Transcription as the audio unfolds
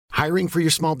Hiring for your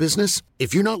small business?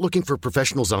 If you're not looking for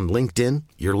professionals on LinkedIn,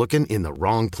 you're looking in the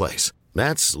wrong place.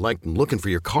 That's like looking for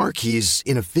your car keys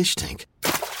in a fish tank.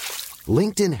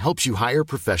 LinkedIn helps you hire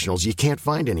professionals you can't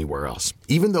find anywhere else,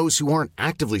 even those who aren't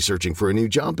actively searching for a new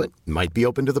job but might be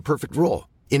open to the perfect role.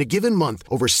 In a given month,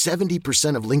 over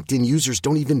 70% of LinkedIn users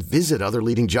don't even visit other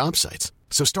leading job sites.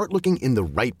 So start looking in the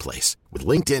right place. With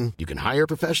LinkedIn, you can hire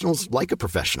professionals like a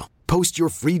professional. Post your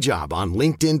free job on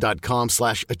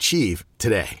linkedin.com/achieve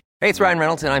today. Hey, it's Ryan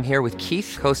Reynolds, and I'm here with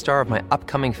Keith, co-star of my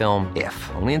upcoming film,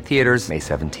 If, only in theaters May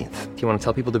 17th. Do you want to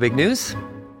tell people the big news?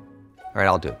 All right,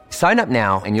 I'll do it. Sign up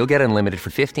now and you'll get unlimited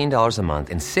for $15 a month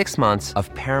and 6 months of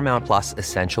Paramount Plus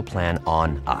Essential Plan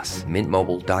on us.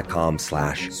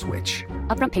 MintMobile.com/switch.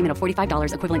 Upfront payment of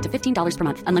 $45 equivalent to $15 per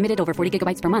month. Unlimited over 40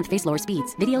 gigabytes per month. Face lower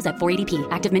speeds. Videos at 480p.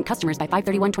 Active Mint customers by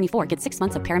 531.24 get 6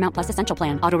 months of Paramount Plus Essential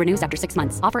Plan. Auto renews after 6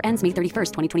 months. Offer ends May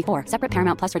 31st, 2024. Separate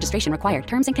Paramount Plus registration required.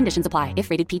 Terms and conditions apply if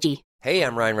rated PG. Hey,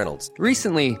 I'm Ryan Reynolds.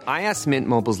 Recently, I asked Mint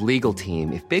Mobile's legal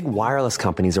team if big wireless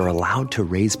companies are allowed to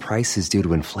raise prices due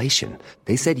to inflation.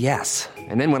 They said yes.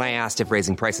 And then when I asked if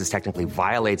raising prices technically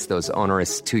violates those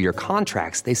onerous two-year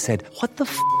contracts, they said, "What the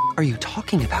f*** are you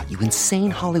talking about, you insane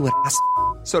Hollywood ass?"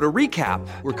 So to recap,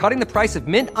 we're cutting the price of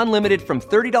Mint Unlimited from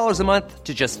 $30 a month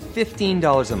to just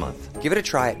 $15 a month. Give it a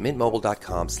try at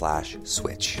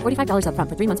mintmobile.com/switch. $45 upfront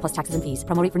for 3 months plus taxes and fees.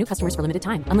 Promo rate for new customers for limited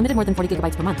time. Unlimited more than 40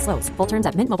 gigabytes per month. Slows full terms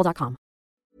at mintmobile.com.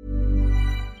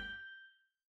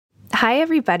 Hi,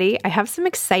 everybody. I have some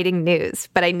exciting news,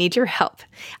 but I need your help.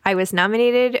 I was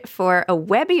nominated for a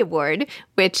Webby Award,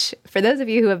 which, for those of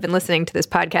you who have been listening to this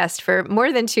podcast for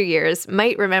more than 2 years,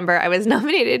 might remember I was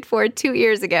nominated for 2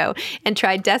 years ago and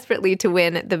tried desperately to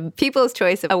win the People's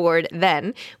Choice Award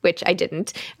then, which I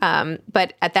didn't.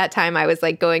 But at that time, I was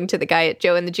like going to the guy at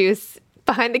Joe and the Juice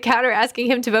behind the counter asking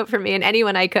him to vote for me and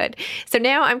anyone I could. So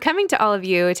now I'm coming to all of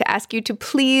you to ask you to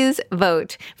please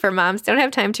vote for Moms Don't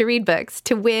Have Time to Read Books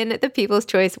to win the People's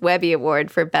Choice Webby Award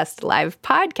for Best Live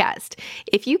Podcast.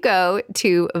 If you go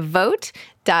to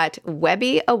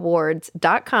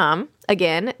vote.webbyawards.com,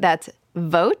 again, that's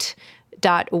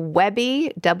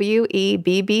vote.webby,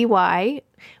 W-E-B-B-Y,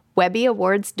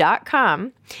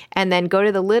 webbyawards.com, and then go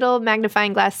to the little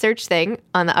magnifying glass search thing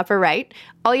on the upper right.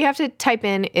 All you have to type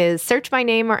in is search my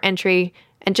name or entry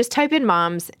and just type in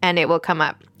moms and it will come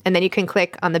up. And then you can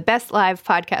click on the Best Live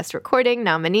Podcast Recording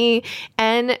nominee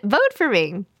and vote for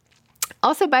me.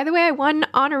 Also, by the way, I won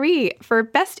honoree for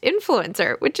Best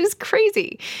Influencer, which is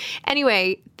crazy.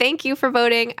 Anyway, thank you for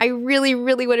voting. I really,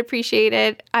 really would appreciate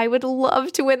it. I would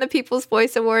love to win the People's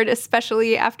Voice Award,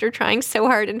 especially after trying so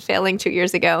hard and failing 2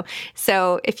 years ago.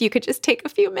 So if you could just take a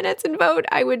few minutes and vote,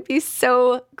 I would be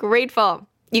so grateful.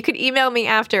 You could email me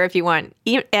after if you want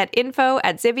at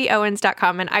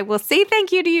info@zibbyowens.com, and I will say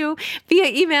thank you to you via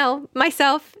email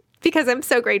myself, because I'm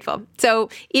so grateful. So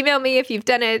email me if you've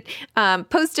done it,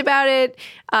 post about it.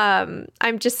 I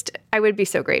would be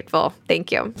so grateful.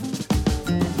 Thank you.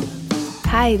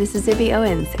 Hi, this is Zibby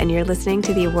Owens, and you're listening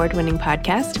to the award-winning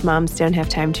podcast, Moms Don't Have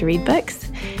Time to Read Books.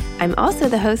 I'm also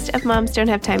the host of Moms Don't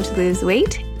Have Time to Lose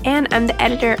Weight, and I'm the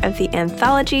editor of the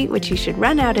anthology, which you should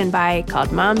run out and buy,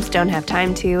 called Moms Don't Have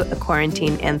Time to, a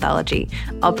quarantine anthology.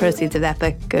 All proceeds of that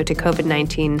book go to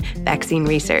COVID-19 vaccine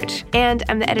research. And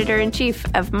I'm the editor-in-chief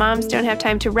of Moms Don't Have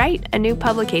Time to Write, a new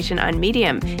publication on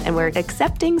Medium, and we're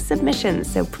accepting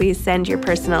submissions, so please send your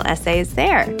personal essays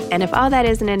there. And if all that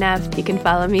isn't enough, you can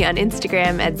follow me on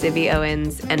Instagram at Zibby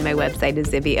Owens, and my website is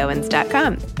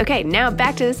zibbyowens.com. Okay, now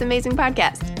back to this amazing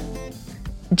podcast.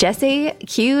 Jessie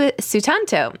Q.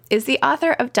 Sutanto is the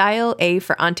author of Dial A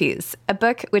for Aunties, a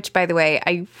book which, by the way,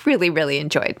 I really, really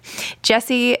enjoyed.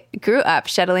 Jessie grew up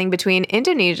shuttling between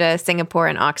Indonesia, Singapore,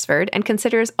 and Oxford, and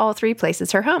considers all three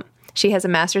places her home. She has a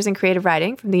master's in creative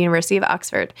writing from the University of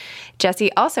Oxford.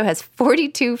 Jessie also has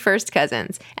 42 first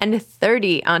cousins and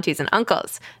 30 aunties and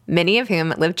uncles, many of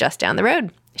whom live just down the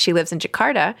road. She lives in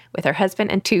Jakarta with her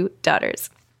husband and 2 daughters.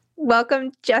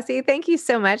 Welcome, Jessie. Thank you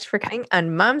so much for coming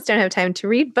on Moms Don't Have Time to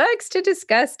Read Books to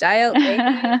discuss Dial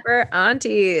A for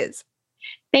Aunties.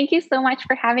 Thank you so much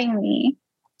for having me.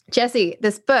 Jessie,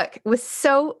 this book was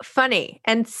so funny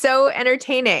and so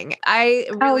entertaining. I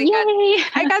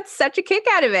got such a kick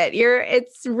out of it.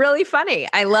 It's really funny.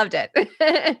 I loved it.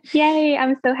 Yay.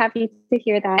 I'm so happy to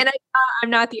hear that. And I'm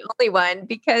not the only one,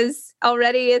 because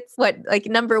already it's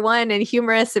number 1 in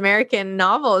humorous American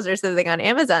novels or something on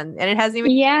Amazon. And it hasn't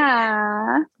even.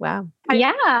 Yeah. Wow.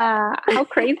 Yeah. How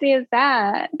crazy is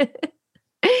that?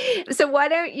 So why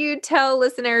don't you tell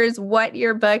listeners what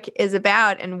your book is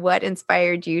about and what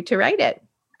inspired you to write it?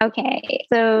 Okay.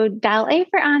 So Dial A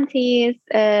for Aunties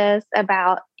is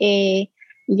about a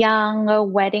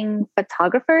young wedding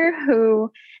photographer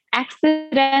who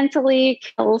accidentally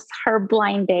kills her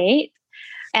blind date,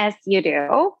 as you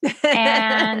do.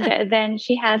 And then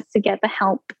she has to get the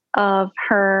help of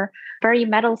her very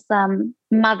meddlesome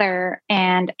mother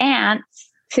and aunts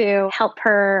to help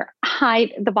her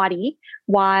hide the body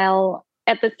while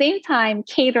at the same time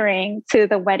catering to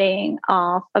the wedding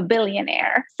of a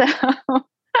billionaire. So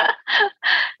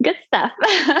good stuff.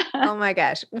 Oh my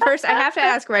gosh. First, I have to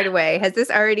ask right away, has this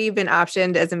already been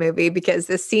optioned as a movie? Because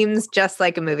this seems just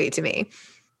like a movie to me.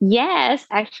 Yes,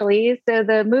 actually. So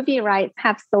the movie rights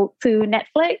have sold to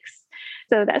Netflix.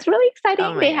 So that's really exciting.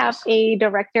 Oh my They gosh. have a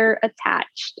director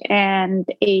attached and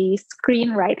a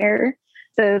screenwriter.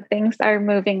 So things are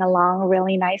moving along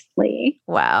really nicely.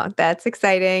 Wow, that's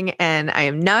exciting. And I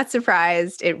am not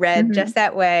surprised. It read just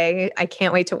that way. I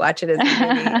can't wait to watch it as a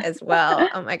movie as well.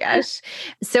 Oh my gosh.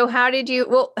 So how did you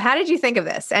think of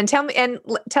this? And tell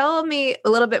me a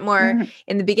little bit more.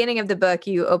 In the beginning of the book,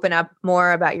 you open up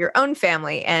more about your own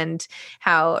family and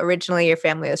how originally your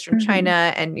family was from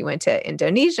China and you went to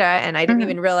Indonesia. And I didn't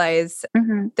even realize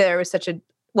there was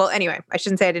anyway, I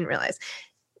shouldn't say I didn't realize.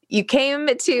 You came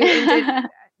to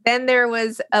then there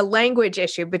was a language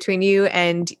issue between you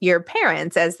and your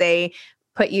parents as they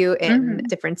put you in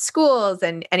different schools.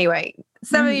 And anyway,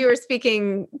 some of you were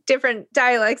speaking different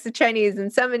dialects of Chinese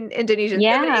and some in Indonesian,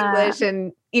 some in English,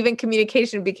 and even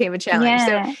communication became a challenge.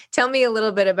 So tell me a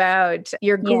little bit about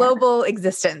your global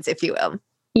existence, if you will.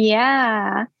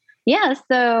 Yeah.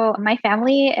 So my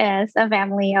family is a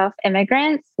family of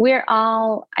immigrants. We're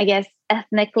all, I guess,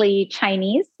 ethnically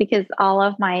Chinese because all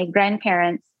of my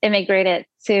grandparents immigrated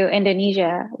to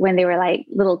Indonesia when they were like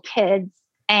little kids.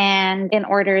 And in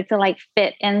order to like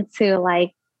fit into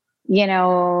like,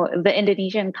 the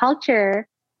Indonesian culture,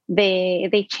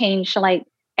 they changed like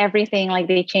everything. Like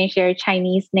they changed their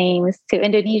Chinese names to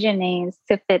Indonesian names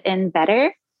to fit in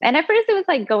better. And at first it was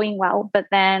like going well, but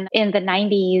then in the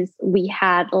 90s, we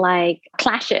had like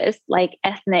clashes, like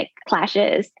ethnic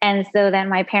clashes. And so then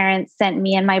my parents sent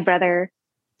me and my brother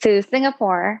to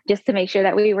Singapore just to make sure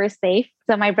that we were safe.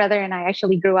 So my brother and I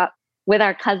actually grew up with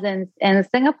our cousins in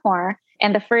Singapore.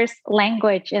 And the first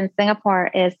language in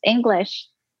Singapore is English.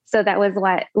 So that was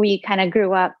what we kind of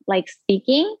grew up like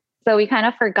speaking. So we kind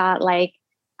of forgot like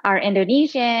our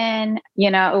Indonesian,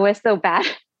 it was so bad.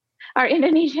 Our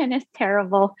Indonesian is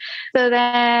terrible. So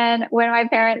then when my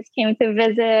parents came to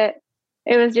visit,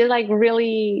 it was just like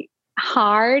really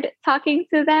hard talking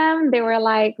to them. They were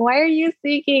like, why are you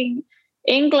speaking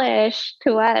English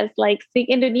to us? Like speak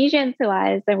Indonesian to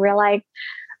us. And we're like,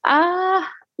 I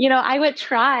would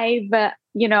try, but,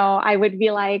 I would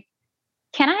be like,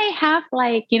 can I have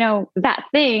like, that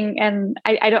thing? And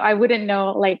I wouldn't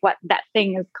know like what that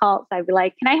thing is called. So I'd be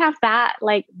like, can I have that?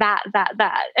 Like that.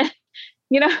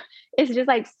 It's just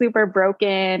like super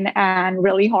broken and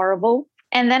really horrible.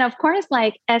 And then, of course,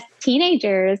 like as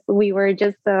teenagers, we were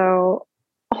just so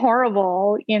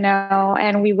horrible,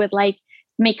 and we would like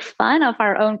make fun of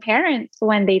our own parents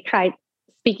when they tried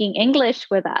speaking English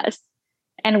with us.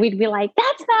 And we'd be like,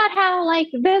 that's not how like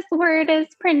this word is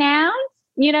pronounced,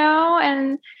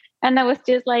 and that was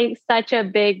just like such a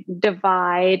big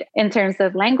divide in terms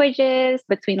of languages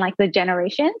between like the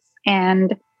generations.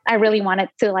 And I really wanted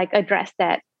to like address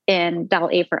that in Dial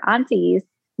A for Aunties,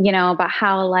 about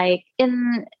how like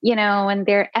in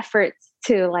their efforts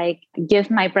to like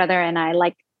give my brother and I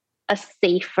like a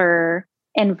safer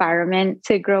environment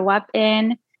to grow up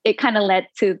in, it kind of led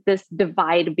to this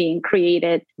divide being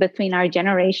created between our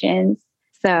generations.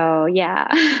 So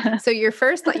yeah. So your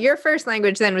first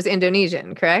language then was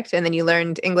Indonesian, correct? And then you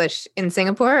learned English in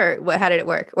Singapore, or how did it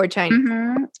work? Or Chinese?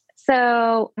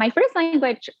 So my first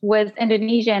language was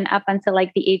Indonesian up until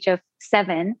like the age of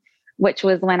 7, which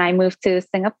was when I moved to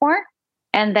Singapore.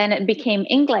 And then it became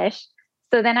English.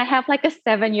 So then I have like a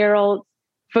 7-year-old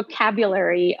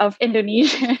vocabulary of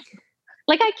Indonesian.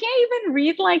 Like I can't even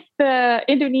read like the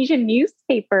Indonesian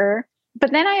newspaper.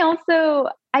 But then I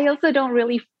also don't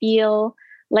really feel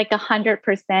like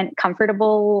 100%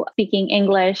 comfortable speaking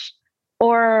English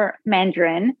or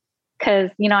Mandarin.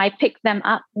 Because, I picked them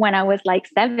up when I was like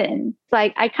 7. So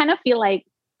I kind of feel like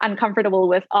uncomfortable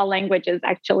with all languages,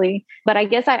 actually. But I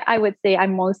guess I would say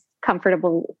I'm most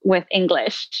comfortable with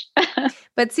English.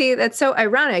 But see, that's so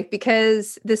ironic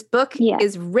because this book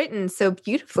is written so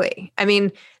beautifully. I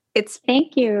mean,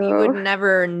 Thank you. You would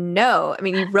never know. I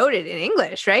mean, you wrote it in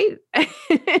English, right?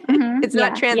 It's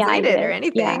not translated or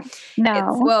anything. Yeah.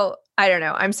 No. I don't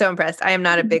know. I'm so impressed. I am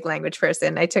not a big language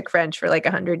person. I took French for like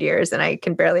 100 years and I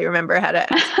can barely remember how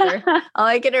to ask her. All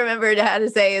I can remember how to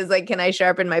say is like, can I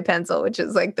sharpen my pencil? Which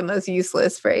is like the most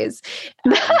useless phrase.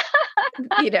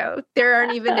 There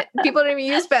aren't even, people don't even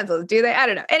use pencils, do they? I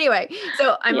don't know. Anyway,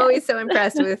 so I'm always so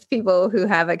impressed with people who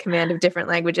have a command of different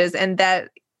languages, and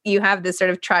that you have this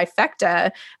sort of trifecta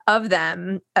of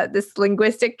them, this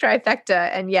linguistic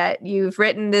trifecta, and yet you've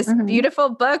written this beautiful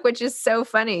book, which is so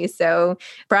funny. So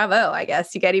bravo, I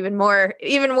guess. You get even more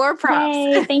props.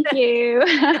 Yay, thank you.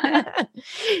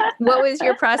 What was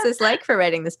your process like for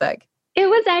writing this book? It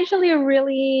was actually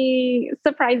really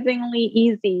surprisingly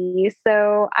easy.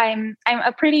 So I'm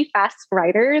a pretty fast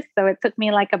writer. So it took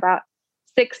me like about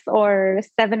 6 or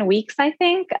 7 weeks, I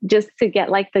think, just to get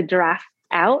like the draft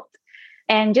out.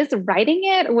 And just writing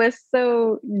it was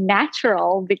so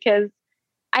natural because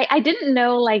I didn't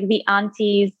know like the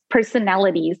auntie's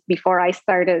personalities before I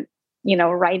started,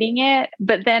 writing it.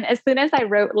 But then as soon as I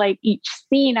wrote like each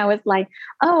scene, I was like,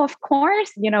 oh, of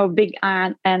course, big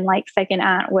aunt and like second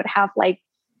aunt would have like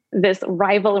this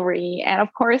rivalry. And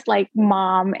of course, like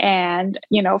mom and,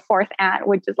 fourth aunt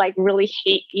would just like really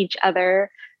hate each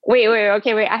other. Wait.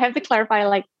 I have to clarify,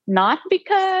 like, not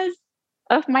because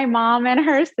of my mom and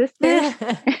her sisters.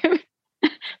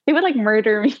 They would like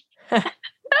murder me.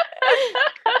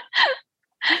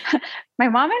 My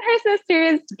mom and her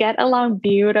sisters get along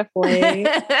beautifully.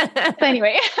 So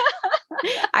anyway.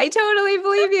 I totally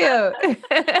believe you.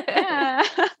 Yeah.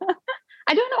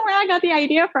 I don't know where I got the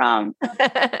idea from.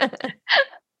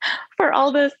 For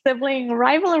all the sibling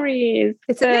rivalries.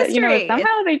 It's a mystery.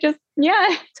 Somehow they just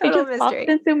popped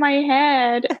into my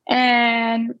head.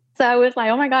 And so I was like,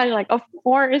 oh my God, like, of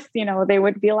course, they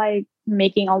would be like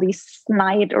making all these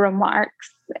snide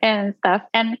remarks and stuff.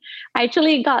 And I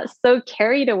actually got so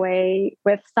carried away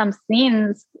with some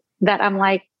scenes that I'm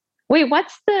like, wait,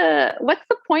 what's the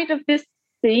point of this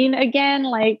scene again?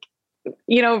 Like,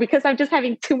 because I'm just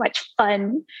having too much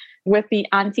fun with the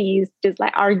aunties just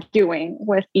like arguing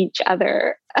with each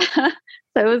other.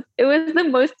 So it was the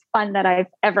most fun that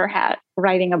I've ever had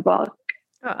writing a book.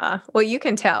 Well, you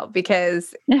can tell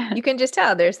because you can just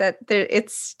tell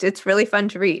it's really fun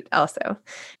to read also.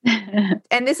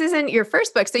 And this isn't your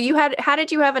first book. So how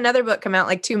did you have another book come out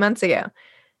like 2 months ago?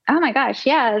 Oh my gosh.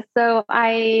 Yeah. So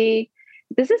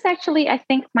this is actually, I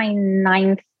think, my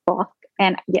 9th book.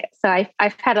 And so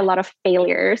I've had a lot of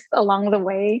failures along the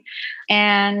way.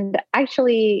 And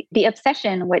actually The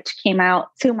Obsession, which came out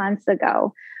 2 months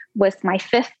ago, was my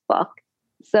 5th book.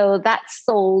 So that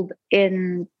sold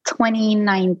in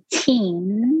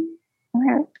 2019.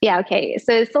 Yeah, okay.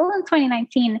 So it sold in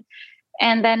 2019.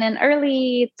 And then in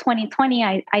early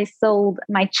 2020, I sold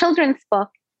my children's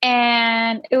book.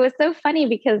 And it was so funny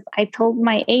because I told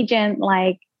my agent,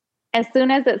 like, as soon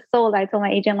as it sold, I told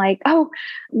my agent, like, oh,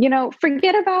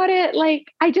 forget about it.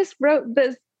 Like, I just wrote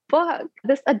this book,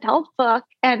 this adult book,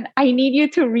 and I need you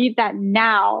to read that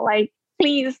now. Like,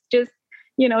 please just,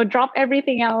 drop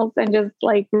everything else and just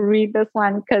like read this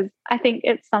one because I think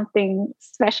it's something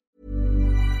special.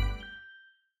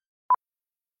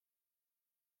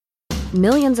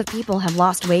 Millions of people have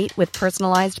lost weight with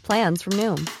personalized plans from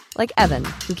Noom. Like Evan,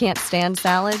 who can't stand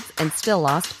salads and still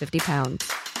lost 50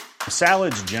 pounds.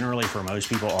 Salads generally for most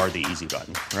people are the easy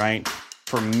button, right?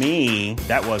 For me,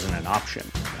 that wasn't an option.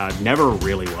 I never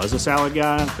really was a salad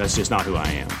guy. That's just not who I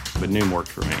am. But Noom worked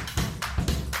for me.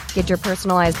 Get your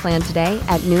personalized plan today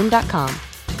at Noom.com.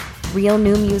 Real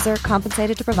Noom user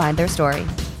compensated to provide their story.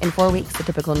 In 4 weeks, the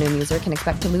typical Noom user can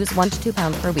expect to lose 1 to 2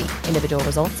 pounds per week. Individual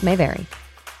results may vary.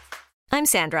 I'm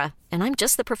Sandra, and I'm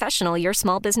just the professional your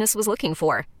small business was looking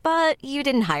for. But you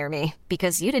didn't hire me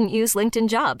because you didn't use LinkedIn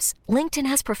Jobs. LinkedIn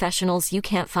has professionals you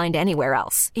can't find anywhere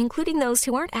else, including those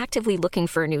who aren't actively looking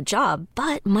for a new job,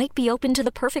 but might be open to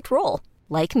the perfect role,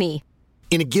 like me.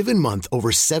 In a given month,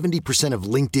 over 70% of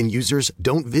LinkedIn users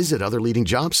don't visit other leading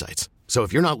job sites. So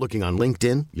if you're not looking on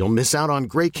LinkedIn, you'll miss out on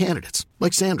great candidates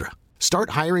like Sandra.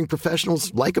 Start hiring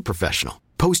professionals like a professional.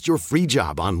 Post your free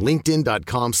job on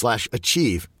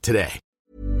linkedin.com/achieve today.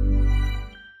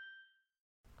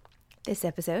 This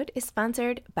episode is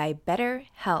sponsored by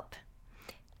BetterHelp.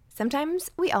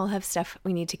 Sometimes we all have stuff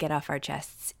we need to get off our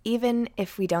chests. Even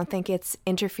if we don't think it's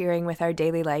interfering with our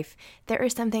daily life, there are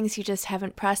some things you just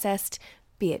haven't processed,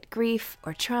 be it grief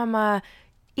or trauma,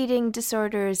 eating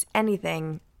disorders,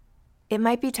 anything. It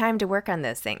might be time to work on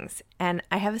those things, and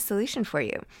I have a solution for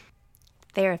you.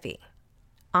 Therapy.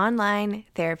 Online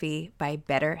therapy by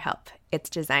BetterHelp. It's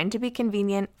designed to be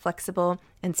convenient, flexible,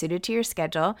 and suited to your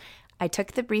schedule. I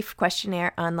took the brief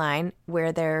questionnaire online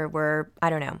where there were,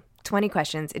 20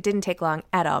 questions. It didn't take long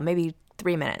at all, maybe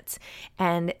 3 minutes.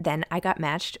 And then I got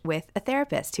matched with a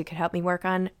therapist who could help me work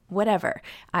on whatever.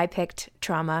 I picked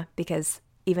trauma because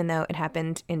even though it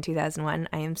happened in 2001,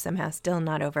 I am somehow still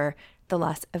not over the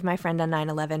loss of my friend on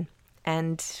 9/11.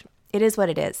 And it is what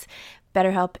it is.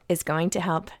 BetterHelp is going to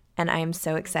help. And I am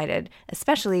so excited,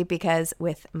 especially because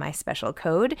with my special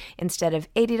code, instead of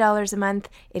 $80 a month,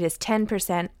 it is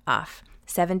 10% off,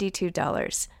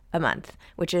 $72 a month,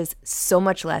 which is so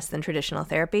much less than traditional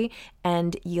therapy.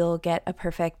 And you'll get a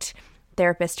perfect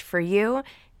therapist for you.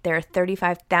 There are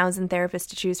 35,000 therapists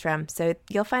to choose from, so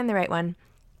you'll find the right one.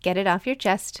 Get it off your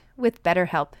chest with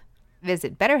BetterHelp.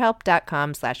 Visit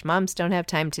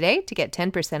betterhelp.com/momsdon'thavetime today to get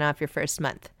 10% off your first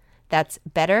month. That's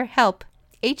BetterHelp,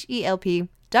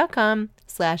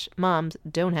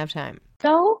 HELP.com/momsdon'thavetime.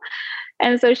 So,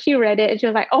 and so she read it and she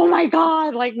was like, oh my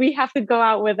God, like we have to go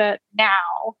out with it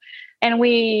now. And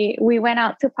we went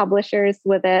out to publishers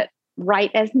with it right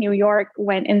as New York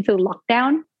went into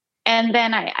lockdown. And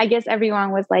then I guess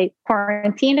everyone was like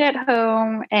quarantined at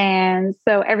home. And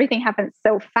so everything happened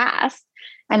so fast.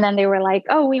 And then they were like,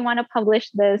 oh, we want to publish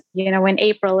this, in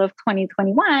April of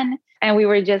 2021. And we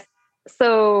were just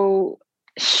so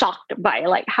shocked by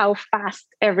like how fast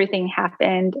everything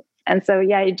happened. And so,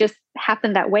 yeah, it just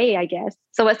happened that way, I guess.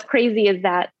 So what's crazy is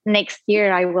that next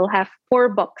year I will have 4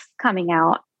 books coming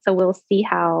out. So we'll see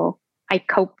how I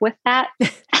cope with that.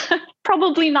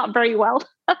 Probably not very well.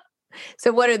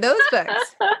 So what are those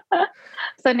books?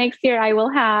 So next year I will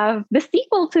have the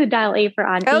sequel to Dial A for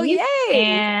Aunties. Oh, yay!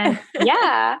 And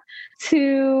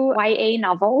 2 YA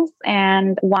novels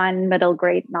and 1 middle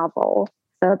grade novel.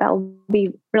 So that'll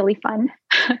be really fun.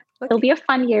 It'll be a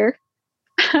fun year.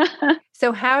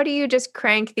 So how do you just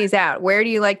crank these out? Where do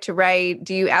you like to write?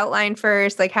 Do you outline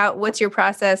first? Like what's your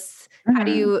process? How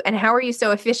are you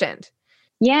so efficient?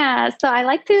 Yeah. So I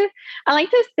like to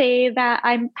say that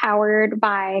I'm powered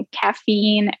by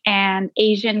caffeine and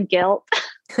Asian guilt,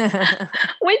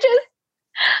 which is,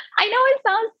 I know it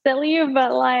sounds silly,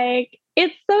 but like,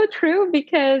 it's so true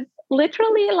because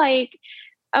literally like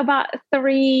about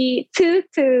 2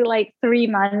 to 3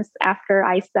 months after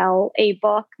I sell a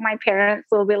book, my parents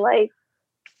will be like,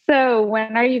 so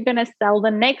when are you going to sell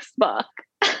the next book?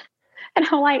 And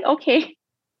I'm like, okay,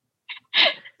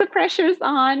 the pressure's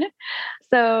on.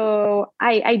 So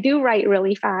I do write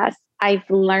really fast. I've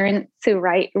learned to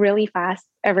write really fast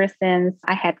ever since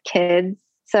I had kids.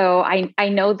 So I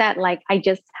know that like I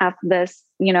just have this,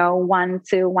 1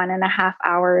 to 1.5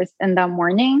 hours in the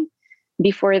morning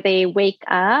before they wake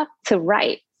up to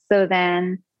write. So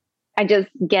then I just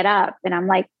get up and I'm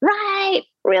like, write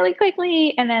really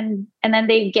quickly. And then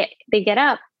they get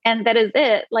up and that is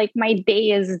it. Like my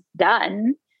day is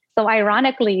done. So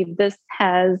ironically, this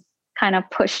has kind of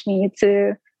pushed me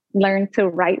to learn to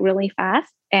write really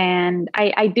fast. And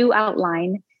I do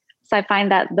outline. So I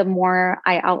find that the more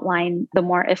I outline, the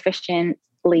more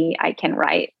efficiently I can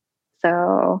write.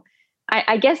 So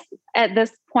I guess at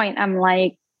this point, I'm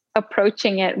like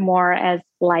approaching it more as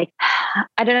like,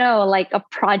 I don't know, like a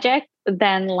project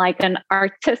than like an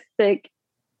artistic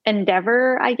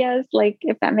endeavor, I guess, like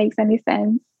if that makes any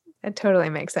sense. It totally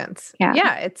makes sense.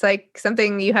 Yeah. It's like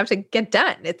something you have to get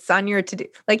done. It's on your to-do.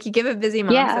 Like you give a busy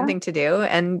mom something to do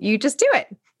and you just do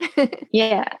it.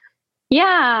 Yeah.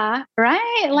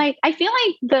 Right. Like I feel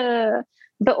like the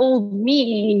old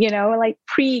me, like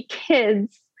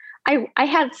pre-kids, I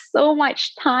had so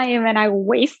much time and I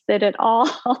wasted it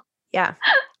all. Yeah.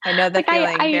 I know that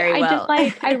feeling very well.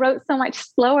 I wrote so much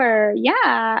slower.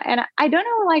 Yeah. And I don't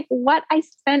know like what I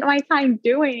spent my time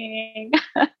doing.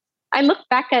 I look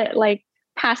back at like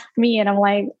past me and I'm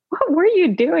like, what were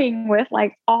you doing with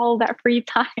like all that free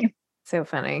time? So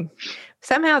funny.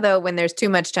 Somehow though, when there's too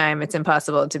much time, it's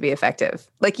impossible to be effective.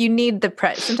 Like you need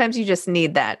sometimes you just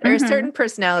need that. Or a certain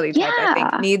personality type, I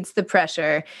think, needs the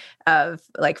pressure of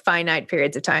like finite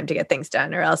periods of time to get things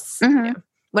done, or else,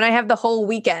 when I have the whole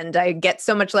weekend, I get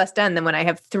so much less done than when I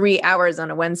have 3 hours on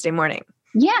a Wednesday morning.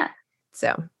 Yeah.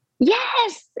 So.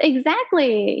 Yes,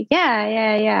 exactly.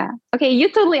 Yeah. Okay. You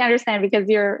totally understand because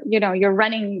you're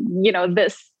running,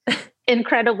 this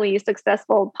incredibly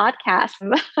successful podcast.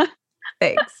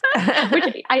 Thanks.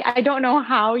 Which I don't know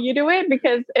how you do it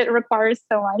because it requires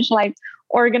so much like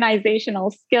organizational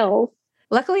skills.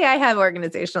 Luckily, I have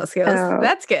organizational skills. Oh.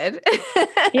 That's good.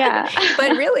 Yeah.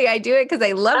 But really, I do it because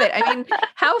I love it. I mean,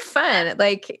 how fun.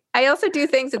 Like, I also do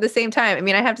things at the same time. I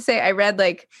mean, I have to say, I read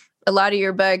like a lot of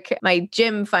your book. My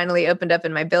gym finally opened up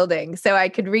in my building. So I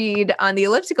could read on the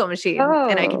elliptical machine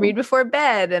and I could read before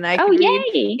bed and I could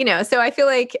read, so I feel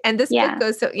like, and this book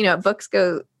goes, so, books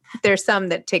go, there's some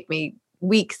that take me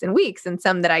weeks and weeks and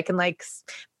some that I can like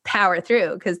power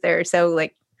through because they're so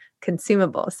like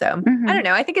consumable. So I don't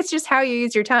know. I think it's just how you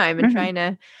use your time and trying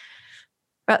to,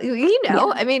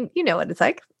 well, I mean, you know what it's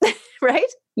like,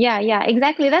 right? Yeah,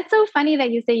 exactly. That's so funny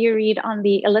that you say you read on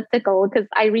the elliptical because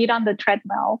I read on the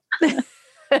treadmill.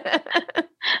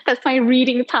 That's my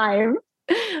reading time.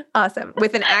 Awesome.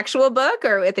 With an actual book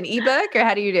or with an ebook, or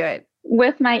how do you do it?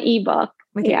 With my ebook.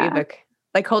 With your ebook,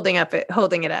 like holding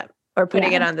it up or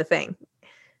putting it on the thing.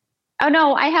 Oh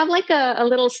no, I have like a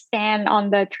little stand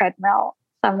on the treadmill.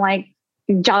 So I'm like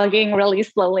jogging really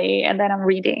slowly and then I'm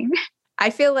reading. I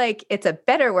feel like it's a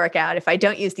better workout if I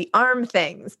don't use the arm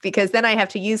things, because then I have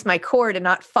to use my core to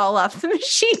not fall off the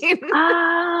machine.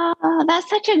 Oh, that's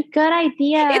such a good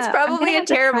idea. It's probably a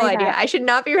terrible idea. I should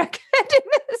not be recommending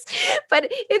this, but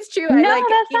it's true. No,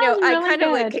 I kind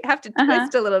of like have to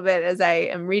twist a little bit as I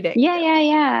am reading.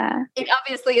 Yeah. It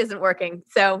obviously isn't working.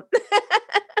 So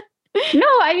no,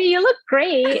 I mean, you look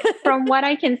great from what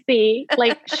I can see,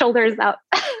 like shoulders up.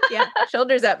 Yeah,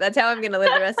 shoulders up. That's how I'm going to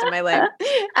live the rest of my life.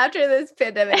 After this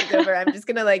pandemic is over, I'm just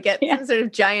going to like get some sort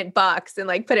of giant box and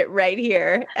like put it right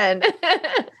here. And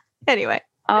anyway.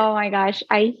 Oh my gosh,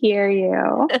 I hear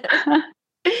you.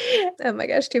 Oh my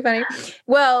gosh, too funny.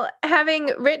 Well,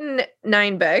 having written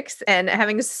 9 books and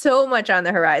having so much on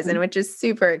the horizon, which is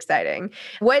super exciting,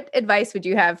 what advice would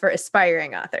you have for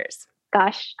aspiring authors?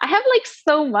 Gosh, I have like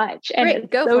so much and it's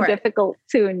so difficult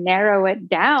to narrow it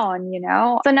down, you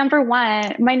know? So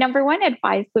my number one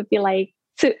advice would be like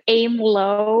to aim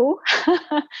low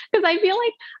because I feel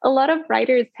like a lot of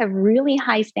writers have really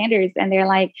high standards and they're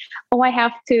like, oh, I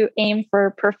have to aim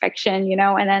for perfection, you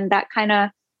know? And then that kind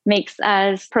of makes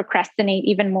us procrastinate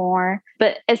even more.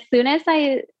 But as soon as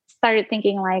I started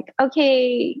thinking like,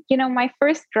 okay, you know, my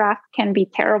first draft can be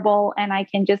terrible and I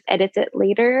can just edit it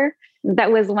later.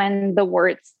 That was when the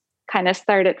words kind of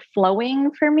started flowing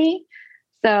for me.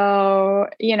 So,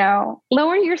 you know,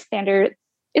 lower your standards.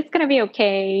 It's going to be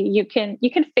okay. You can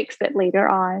fix it later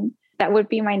on. That would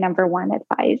be my number one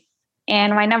advice.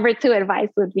 And my number two advice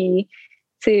would be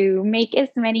to make as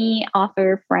many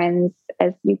author friends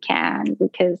as you can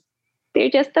because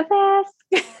they're just the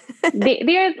best.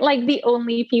 They're like the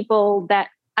only people that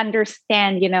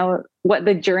understand, you know, what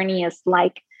the journey is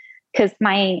like. Because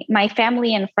my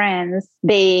family and friends,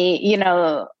 they, you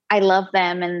know, I love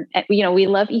them and, you know, we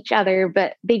love each other,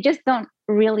 but they just don't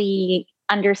really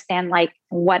understand like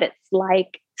what it's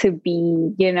like to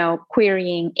be, you know,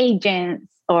 querying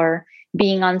agents or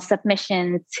being on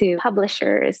submission to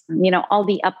publishers, you know, all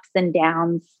the ups and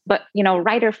downs. But, you know,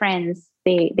 writer friends,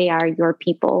 they are your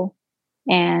people.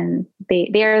 And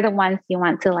they're the ones you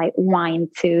want to like whine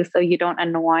to so you don't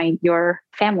annoy your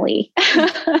family.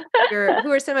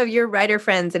 Who are some of your writer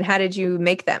friends and how did you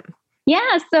make them?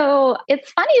 Yeah, so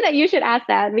it's funny that you should ask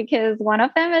that because one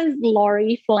of them is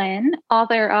Lori Flynn,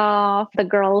 author of The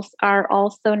Girls Are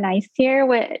All So Nice Here,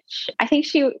 which I think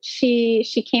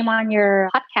she came on your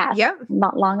podcast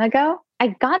not long ago. I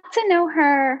got to know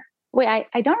her. Wait,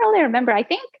 I don't really remember. I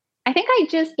think I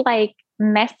just like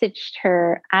messaged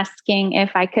her asking if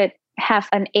I could have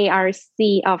an ARC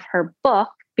of her book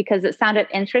because it sounded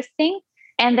interesting.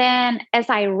 And then as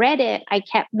I read it, I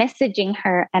kept messaging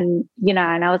her and, you know,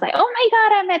 and I was like, oh my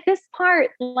God, I'm at this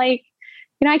part. Like,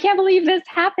 you know, I can't believe this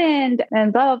happened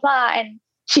and blah, blah, blah. And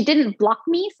she didn't block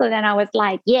me. So then I was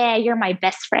like, yeah, you're my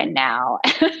best friend now.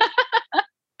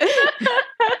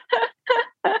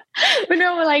 But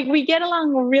no, like we get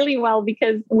along really well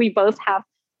because we both have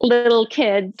little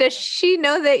kids. Does she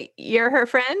know that you're her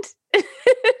friend?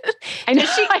 I know,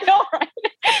 right?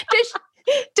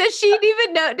 Does she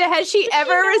even know? Has she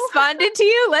ever responded to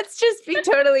you? Let's just be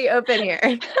totally open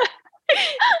here.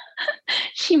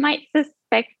 She might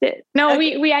suspect it. No,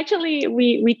 okay. we actually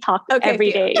talk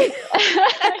every day.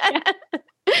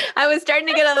 I was starting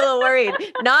to get a little worried.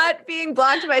 Not being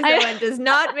blocked by someone does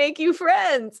not make you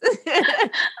friends.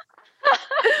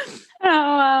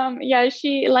 Yeah,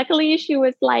 luckily she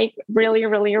was like really,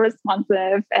 really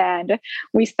responsive and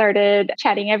we started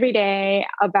chatting every day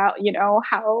about, you know,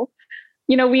 how,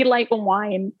 you know, we like I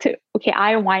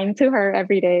whine to her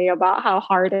every day about how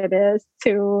hard it is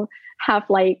to have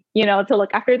like, you know, to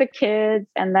look after the kids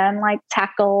and then like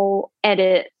tackle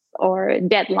edits or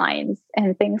deadlines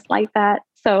and things like that.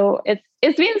 So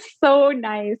it's been so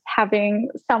nice having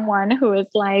someone who is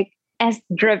like as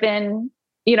driven,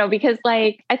 you know, because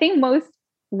like I think most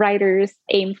writers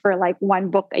aim for like one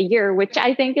book a year, which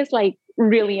I think is like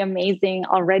really amazing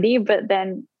already. But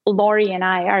then Lori and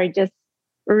I are just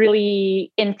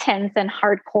really intense and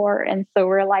hardcore. And so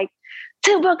we're like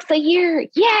 2 books a year.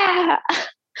 Yeah.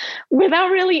 Without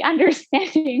really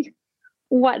understanding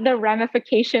what the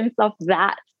ramifications of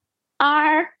that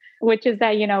are. which is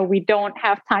that, we don't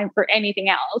have time for anything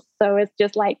else. So it's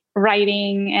just like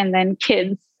writing and then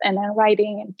kids and then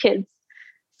writing and kids.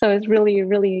 So it's really,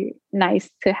 really nice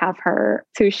to have her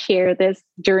to share this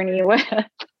journey with.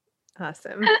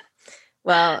 Awesome.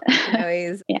 Well, you can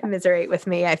always commiserate with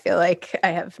me. I feel like I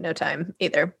have no time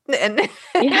either. And I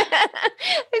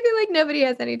feel like nobody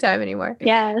has any time anymore.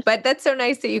 Yes. But that's so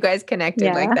nice that you guys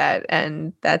connected like that.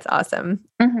 And that's awesome.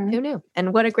 Mm-hmm. Who knew?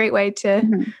 And what a great way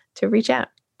to reach out.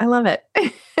 I love it.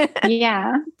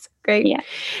 Yeah. It's great. Yeah.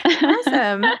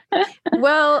 Awesome.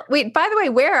 Well, wait, by the way,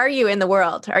 where are you in the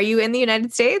world? Are you in the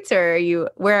United States or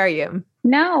where are you?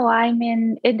 No, I'm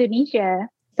in Indonesia.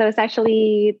 So it's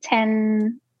actually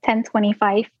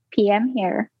 10:25 p.m.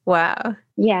 here. Wow.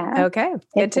 Yeah. Okay.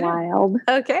 It's wild.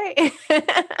 Okay.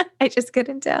 I just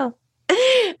couldn't tell.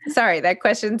 Sorry, that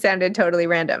question sounded totally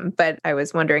random, but I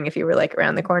was wondering if you were like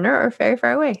around the corner or very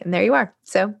far away. And there you are.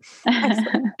 So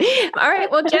excellent. All right.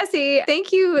 Well, Jessie,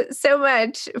 thank you so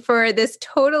much for this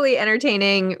totally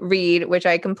entertaining read, which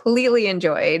I completely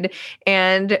enjoyed,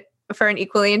 and for an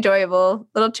equally enjoyable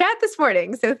little chat this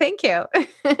morning. So thank you.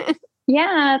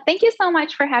 Yeah. Thank you so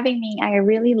much for having me. I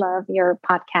really love your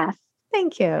podcast.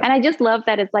 Thank you. And I just love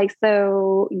that it's like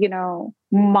so,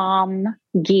 mom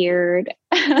geared.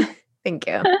 Thank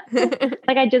you.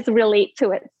 Like I just relate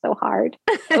to it so hard,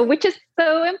 which is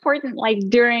so important, like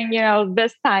during,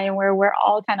 this time where we're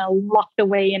all kind of locked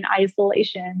away in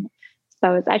isolation.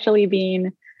 So it's actually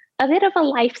been a bit of a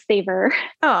lifesaver.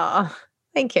 Oh,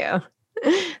 thank you.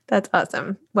 That's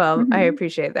awesome. Well, I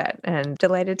appreciate that and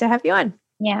delighted to have you on.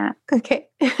 Yeah. Okay.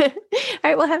 All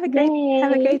right. Well, have a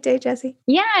great day, Jessie.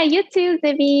 Yeah. You too,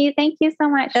 Zibby. Thank you so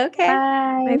much. Okay.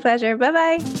 Bye. My pleasure.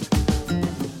 Bye-bye.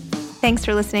 Thanks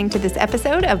for listening to this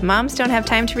episode of Moms Don't Have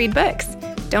Time to Read Books.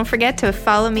 Don't forget to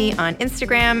follow me on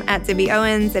Instagram at Zibby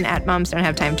Owens and at Moms Don't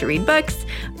Have Time to Read Books.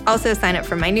 Also sign up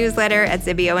for my newsletter at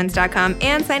zibbyowens.com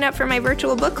and sign up for my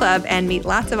virtual book club and meet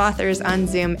lots of authors on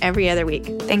Zoom every other week.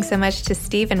 Thanks so much to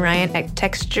Steve and Ryan at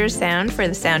Texture Sound for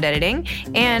the sound editing.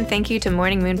 And thank you to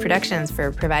Morning Moon Productions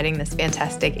for providing this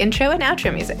fantastic intro and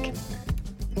outro music.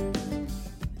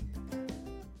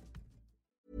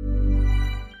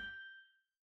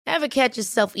 Ever catch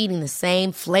yourself eating the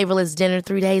same flavorless dinner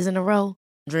 3 days in a row?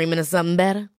 Dreaming of something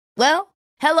better? Well,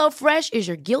 HelloFresh is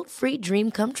your guilt-free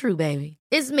dream come true, baby.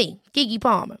 It's me, Keke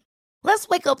Palmer. Let's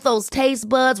wake up those taste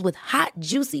buds with hot,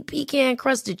 juicy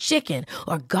pecan-crusted chicken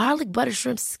or garlic butter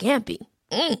shrimp scampi.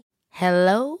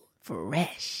 Hello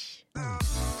Fresh.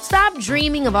 Stop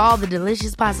dreaming of all the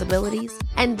delicious possibilities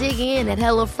and dig in at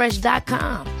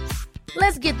HelloFresh.com.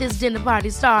 Let's get this dinner party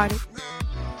started.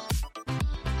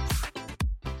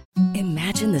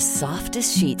 Imagine the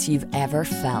softest sheets you've ever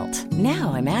felt.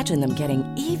 Now imagine them getting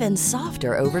even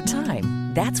softer over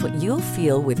time. That's what you'll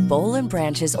feel with Boll &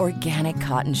 Branch's organic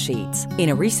cotton sheets. In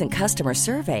a recent customer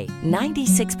survey,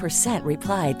 96%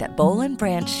 replied that Boll &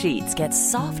 Branch sheets get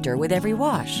softer with every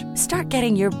wash. Start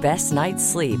getting your best night's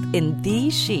sleep in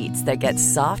these sheets that get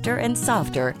softer and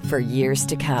softer for years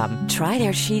to come. Try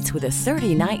their sheets with a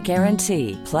 30-night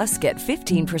guarantee. Plus, get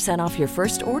 15% off your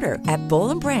first order at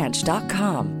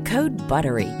bollandbranch.com. Code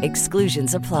BUTTERY.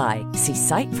 Exclusions apply. See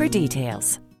site for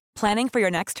details. Planning for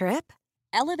your next trip?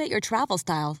 Elevate your travel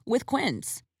style with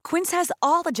Quince. Quince has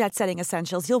all the jet-setting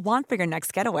essentials you'll want for your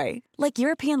next getaway, like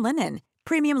European linen,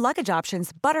 premium luggage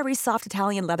options, buttery soft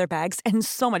Italian leather bags, and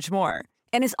so much more.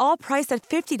 And is all priced at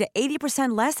 50 to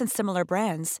 80% less than similar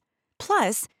brands.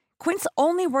 Plus, Quince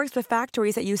only works with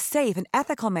factories that use safe and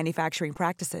ethical manufacturing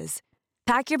practices.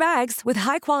 Pack your bags with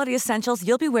high-quality essentials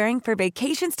you'll be wearing for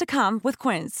vacations to come with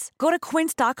Quince. Go to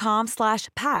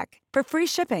quince.com/pack for free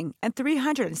shipping and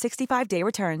 365-day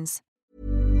returns.